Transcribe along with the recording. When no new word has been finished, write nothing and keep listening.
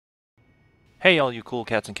Hey all you cool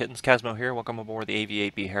cats and kittens, Casmo here, welcome aboard the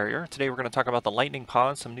AV-8B Harrier. Today we're going to talk about the Lightning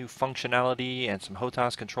Pod, some new functionality and some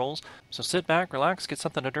HOTAS controls. So sit back, relax, get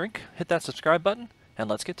something to drink, hit that subscribe button, and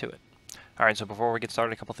let's get to it. Alright, so before we get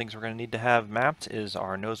started, a couple things we're going to need to have mapped is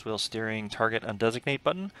our nose wheel steering target undesignate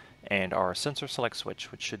button and our sensor select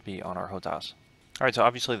switch, which should be on our HOTAS. Alright, so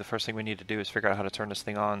obviously the first thing we need to do is figure out how to turn this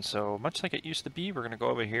thing on. So much like it used to be, we're going to go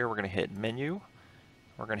over here, we're going to hit menu,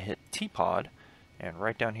 we're going to hit Tpod, and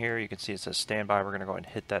right down here you can see it says standby. We're going to go ahead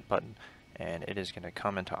and hit that button and it is going to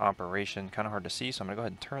come into operation. Kind of hard to see, so I'm going to go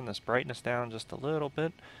ahead and turn this brightness down just a little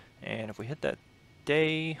bit, and if we hit that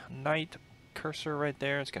day night cursor right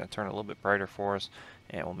there, it's going to turn a little bit brighter for us,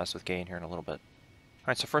 and we'll mess with gain here in a little bit.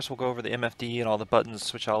 Alright, so first we'll go over the MFD and all the buttons,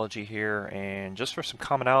 switchology here, and just for some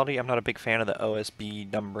commonality, I'm not a big fan of the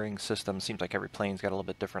OSB numbering system. Seems like every plane's got a little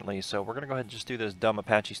bit differently, so we're going to go ahead and just do this dumb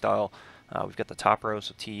Apache style. We've got the top row,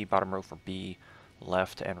 so T, bottom row for B,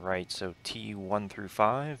 left and right, so T1 through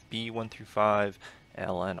 5, B1 through 5,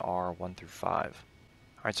 L and R 1 through 5.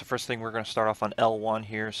 Alright, so first thing we're going to start off on L1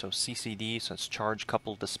 here, so CCD, so it's charge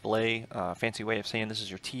coupled display. Fancy way of saying this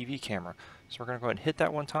is your TV camera. So we're going to go ahead and hit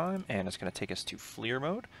that one time, and it's going to take us to FLIR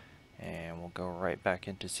mode, and we'll go right back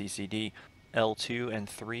into CCD. L2 and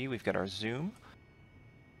 3, we've got our zoom.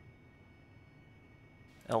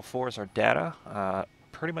 L4 is our data.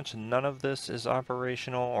 Pretty much none of this is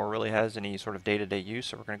operational or really has any sort of day-to-day use,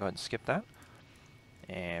 so we're going to go ahead and skip that.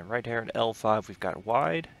 And right here at L5, we've got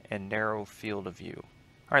wide and narrow field of view.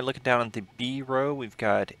 Alright, looking down at the B row, we've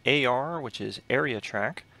got AR, which is area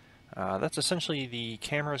track. That's essentially the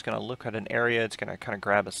camera is going to look at an area, it's going to kind of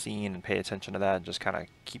grab a scene and pay attention to that and just kind of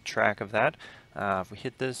keep track of that. If we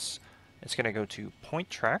hit this, it's going to go to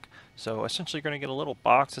point track. So essentially you're going to get a little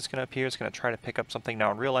box that's going to appear, it's going to try to pick up something.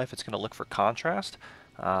 Now in real life it's going to look for contrast.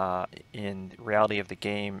 In reality of the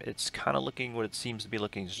game, it's kind of looking, what it seems to be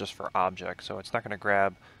looking is just for objects, so it's not going to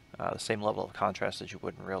grab the same level of contrast as you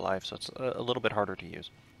would in real life, so it's a little bit harder to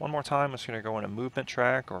use. One more time, it's going to go into movement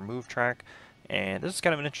track or move track, and this is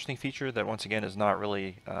kind of an interesting feature that once again is not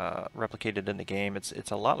really replicated in the game.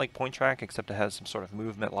 It's a lot like point track, except it has some sort of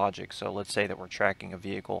movement logic. So let's say that we're tracking a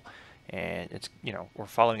vehicle and it's, we're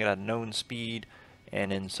following it at a known speed,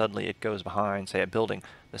 and then suddenly it goes behind, say, a building.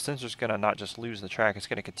 The sensor's going to not just lose the track, it's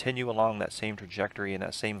going to continue along that same trajectory and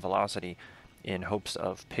that same velocity in hopes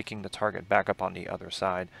of picking the target back up on the other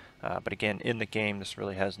side. But again, in the game, this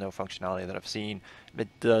really has no functionality that I've seen. It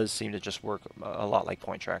does seem to just work a lot like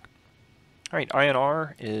point track. Alright,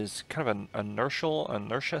 INR is kind of an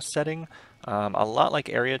inertia setting, a lot like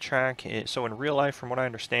area track. So in real life, from what I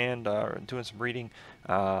understand, doing some reading,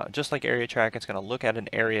 just like area track, it's going to look at an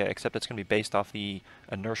area, except it's going to be based off the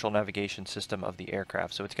inertial navigation system of the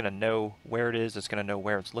aircraft. So it's going to know where it is, it's going to know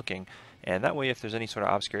where it's looking, and that way if there's any sort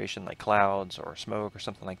of obscuration like clouds or smoke or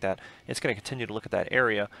something like that, it's going to continue to look at that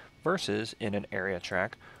area, versus in an area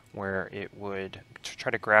track, where it would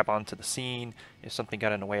try to grab onto the scene. If something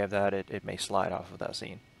got in the way of that, it may slide off of that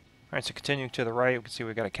scene. Alright, so continuing to the right, we can see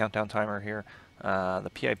we've got a countdown timer here.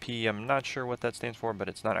 The PIP, I'm not sure what that stands for, but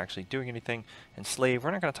it's not actually doing anything. And slave,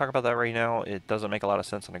 we're not going to talk about that right now. It doesn't make a lot of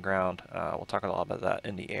sense on the ground. We'll talk a lot about that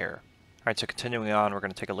in the air. Alright, so continuing on, we're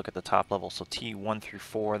going to take a look at the top level. So T1 through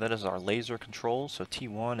 4, that is our laser control. So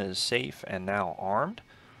T1 is safe and now armed.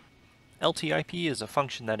 LTIP is a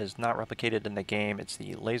function that is not replicated in the game. It's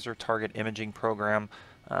the laser target imaging program.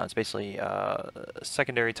 It's basically a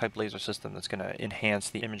secondary type laser system that's going to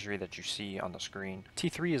enhance the imagery that you see on the screen.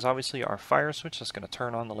 T3 is obviously our fire switch that's going to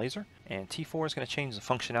turn on the laser, and T4 is going to change the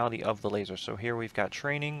functionality of the laser. So here we've got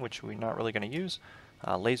training, which we're not really going to use.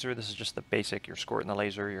 Laser, this is just the basic. You're squirting the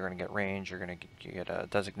laser, you're going to get range, you're going to get a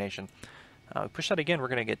designation. Push that again, we're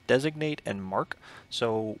going to get designate and mark.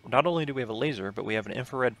 So not only do we have a laser, but we have an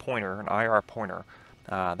infrared pointer, an IR pointer.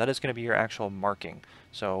 That is going to be your actual marking.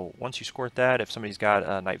 So once you squirt that, if somebody's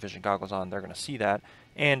got night vision goggles on, they're going to see that.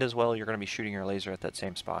 And as well, you're going to be shooting your laser at that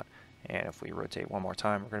same spot. And if we rotate one more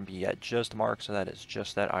time, we're going to be at just mark, so that is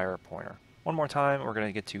just that IR pointer. One more time, we're going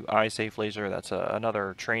to get to eye-safe laser. That's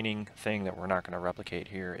another training thing that we're not going to replicate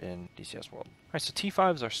here in DCS World. Alright, so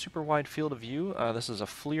T5 is our super wide field of view. This is a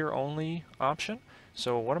FLIR only option.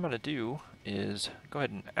 So what I'm going to do is go ahead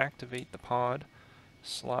and activate the pod,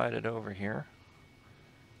 slide it over here.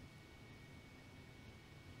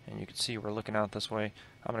 And you can see we're looking out this way.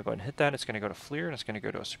 I'm going to go ahead and hit that. It's going to go to FLIR, and it's going to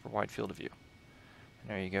go to a super wide field of view. And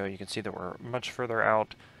there you go. You can see that we're much further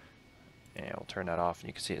out. And we'll turn that off, and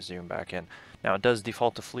you can see it zoom back in. Now it does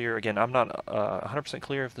default to FLIR. Again, I'm not 100%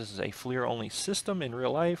 clear if this is a FLIR only system in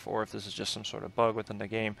real life or if this is just some sort of bug within the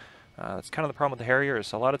game. That's kind of the problem with the Harrier,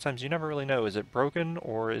 is a lot of times you never really know, is it broken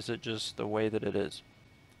or is it just the way that it is?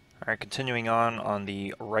 Alright, continuing on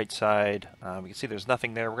the right side, we can see there's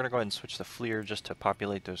nothing there. We're going to go ahead and switch the FLIR just to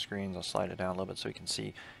populate those screens. I'll slide it down a little bit so you can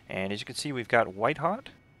see. And as you can see, we've got white hot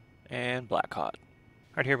and black hot.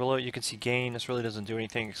 Right here below you can see gain. This really doesn't do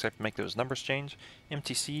anything except make those numbers change.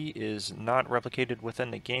 MTC is not replicated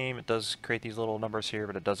within the game. It does create these little numbers here,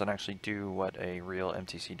 but it doesn't actually do what a real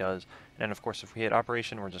MTC does. And then of course if we hit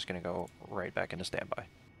operation, we're just going to go right back into standby.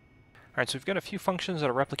 Alright, so we've got a few functions that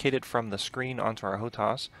are replicated from the screen onto our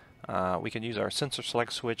HOTAS. We can use our sensor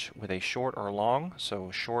select switch with a short or long.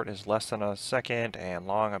 So short is less than a second and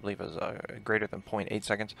long I believe is greater than 0.8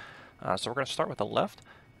 seconds. So we're going to start with the left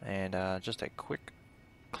and just a quick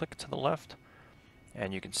click to the left.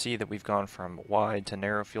 And you can see that we've gone from wide to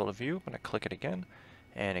narrow field of view. I'm going to click it again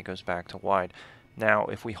and it goes back to wide. Now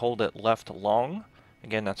if we hold it left long,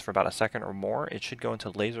 again that's for about a second or more, it should go into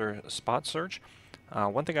laser spot search.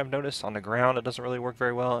 One thing I've noticed on the ground it doesn't really work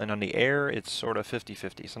very well, and on the air it's sort of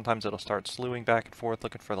 50-50. Sometimes it'll start slewing back and forth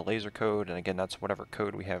looking for the laser code, and again that's whatever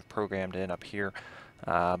code we have programmed in up here.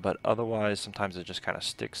 But otherwise sometimes it just kind of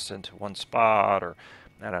sticks into one spot, or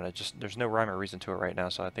I don't know, just there's no rhyme or reason to it right now,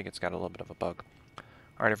 so I think it's got a little bit of a bug.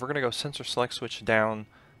 Alright, if we're going to go sensor select switch down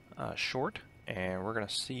short, and we're going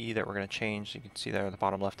to see that we're going to change, you can see there at the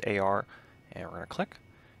bottom left AR, and we're going to click,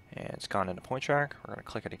 and it's gone into point track. We're going to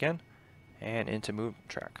click it again and into move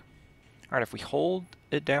track. Alright, if we hold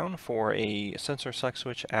it down for a sensor select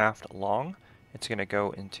switch aft long, it's going to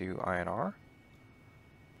go into INR.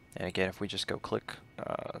 And again, if we just go click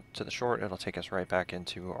to the short, it'll take us right back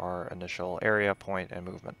into our initial area, point, and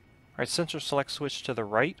movement. Alright, sensor select switch to the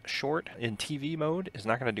right, short, in TV mode is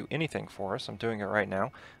not going to do anything for us. I'm doing it right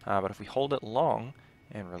now. But if we hold it long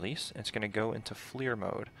and release, it's going to go into FLIR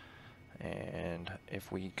mode. And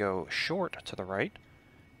if we go short to the right,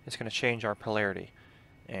 it's going to change our polarity.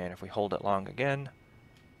 And if we hold it long again,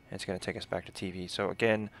 it's going to take us back to TV. So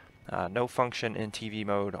again, no function in TV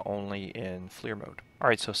mode, only in FLIR mode.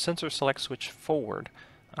 Alright, so sensor select switch forward.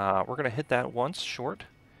 We're going to hit that once, short,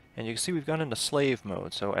 and you can see we've gone into slave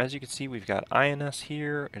mode. So as you can see, we've got INS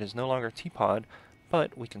here. It is no longer Tpod,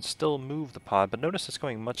 but we can still move the pod. But notice it's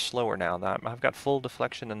going much slower now. I've got full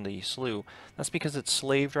deflection in the slew. That's because it's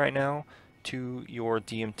slaved right now to your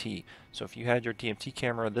DMT. So if you had your DMT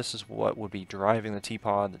camera, this is what would be driving the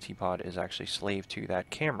Tpod. The Tpod is actually slaved to that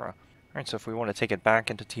camera. Alright, so if we want to take it back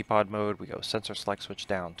into Tpod mode, we go sensor select switch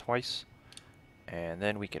down twice, and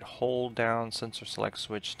then we can hold down sensor select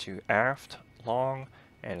switch to aft long,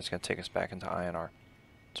 and it's going to take us back into INR.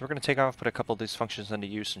 So we're going to take off, put a couple of these functions into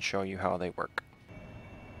use, and show you how they work.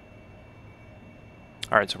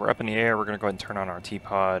 Alright, so we're up in the air. We're going to go ahead and turn on our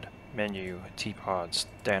Tpod menu, Tpod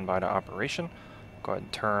standby to operation. Go ahead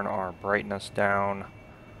and turn our brightness down.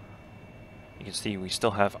 You can see we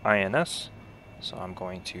still have INS, so I'm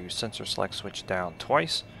going to sensor select switch down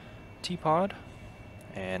twice, Tpod,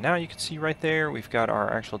 and now you can see right there we've got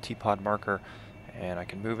our actual Tpod marker, and I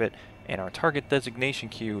can move it, and our target designation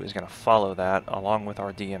queue is going to follow that along with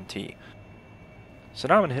our DMT. So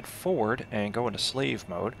now I'm going to hit forward and go into slave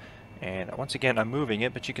mode. And once again, I'm moving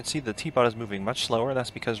it, but you can see the Tpod is moving much slower. That's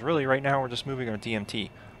because really right now we're just moving our DMT.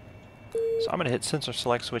 So I'm going to hit sensor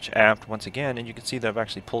select switch aft once again, and you can see that I've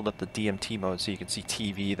actually pulled up the DMT mode, so you can see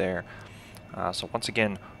TV there. So once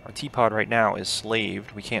again, our Tpod right now is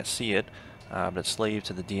slaved. We can't see it, but it's slaved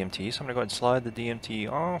to the DMT. So I'm going to go ahead and slide the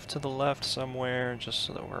DMT off to the left somewhere, just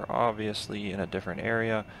so that we're obviously in a different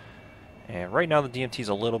area. And right now the DMT is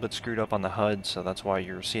a little bit screwed up on the HUD, so that's why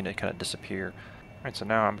you're seeing it kind of disappear. Alright, so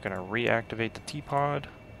now I'm going to reactivate the Tpod,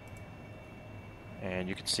 and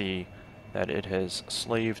you can see that it has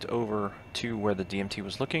slaved over to where the DMT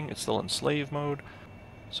was looking. It's still in slave mode,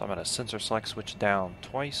 so I'm going to sensor select switch down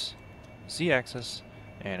twice, Z-axis,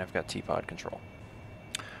 and I've got Tpod control.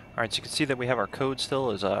 Alright, so you can see that we have our code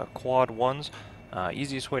still as quad 1s.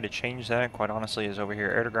 Easiest way to change that, quite honestly, is over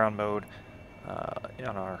here, air to ground mode.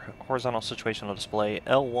 On our horizontal situational display,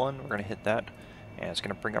 L1, we're going to hit that, and it's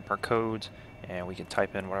going to bring up our codes, and we can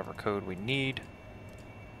type in whatever code we need,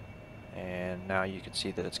 and now you can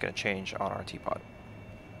see that it's going to change on our Tpod.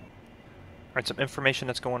 Alright, some information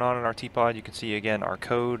that's going on in our Tpod. You can see again our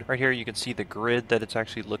code. Right here you can see the grid that it's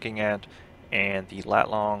actually looking at and the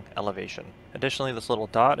lat-long elevation. Additionally, this little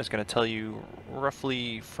dot is going to tell you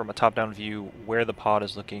roughly from a top-down view where the pod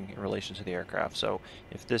is looking in relation to the aircraft. So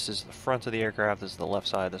if this is the front of the aircraft, this is the left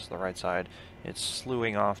side, this is the right side, it's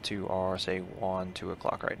slewing off to our, say, 1, 2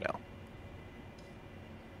 o'clock right now.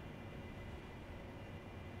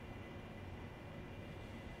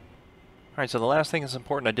 Alright, so the last thing that's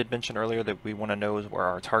important, I did mention earlier that we want to know is where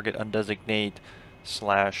our target undesignate /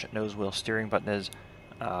 nose wheel steering button is.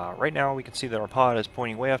 Right now we can see that our pod is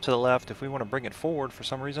pointing way off to the left. If we want to bring it forward for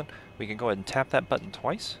some reason, we can go ahead and tap that button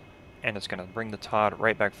twice, and it's going to bring the pod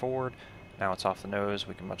right back forward. Now it's off the nose.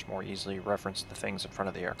 We can much more easily reference the things in front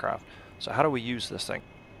of the aircraft. So how do we use this thing?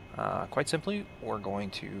 Quite simply, we're going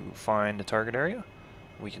to find the target area.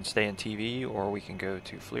 We can stay in TV, or we can go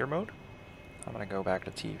to FLIR mode. I'm going to go back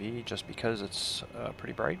to TV just because it's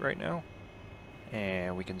pretty bright right now.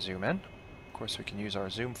 And we can zoom in. Of course, we can use our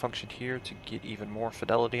zoom function here to get even more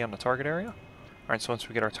fidelity on the target area. Alright, so once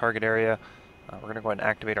we get our target area, we're going to go ahead and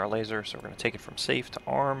activate our laser. So we're going to take it from safe to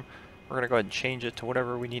arm. We're going to go ahead and change it to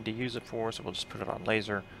whatever we need to use it for. So we'll just put it on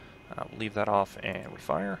laser, leave that off, and we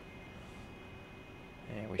fire.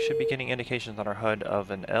 And we should be getting indications on our HUD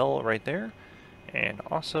of an L right there. And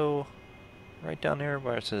also, right down there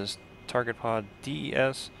where it says target pod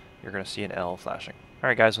DES, you're going to see an L flashing.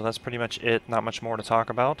 Alright guys, well that's pretty much it. Not much more to talk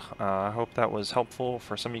about. I hope that was helpful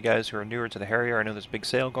for some of you guys who are newer to the Harrier. I know there's a big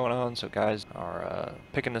sale going on, so guys are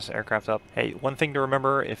picking this aircraft up. Hey, one thing to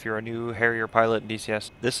remember if you're a new Harrier pilot in DCS,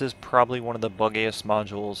 this is probably one of the buggiest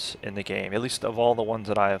modules in the game, at least of all the ones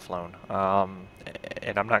that I have flown.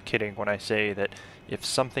 And I'm not kidding when I say that if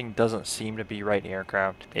something doesn't seem to be right in the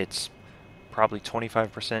aircraft, it's probably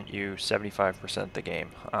 25% you, 75% the game.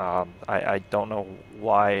 I don't know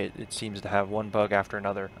why it seems to have one bug after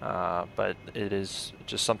another, but it is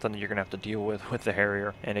just something that you're going to have to deal with the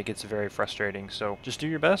Harrier, and it gets very frustrating. So just do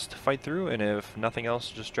your best, fight through, and if nothing else,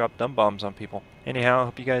 just drop dumb bombs on people. Anyhow, I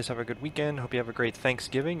hope you guys have a good weekend. Hope you have a great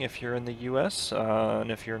Thanksgiving if you're in the US,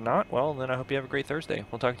 and if you're not, well, then I hope you have a great Thursday.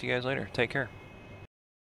 We'll talk to you guys later. Take care.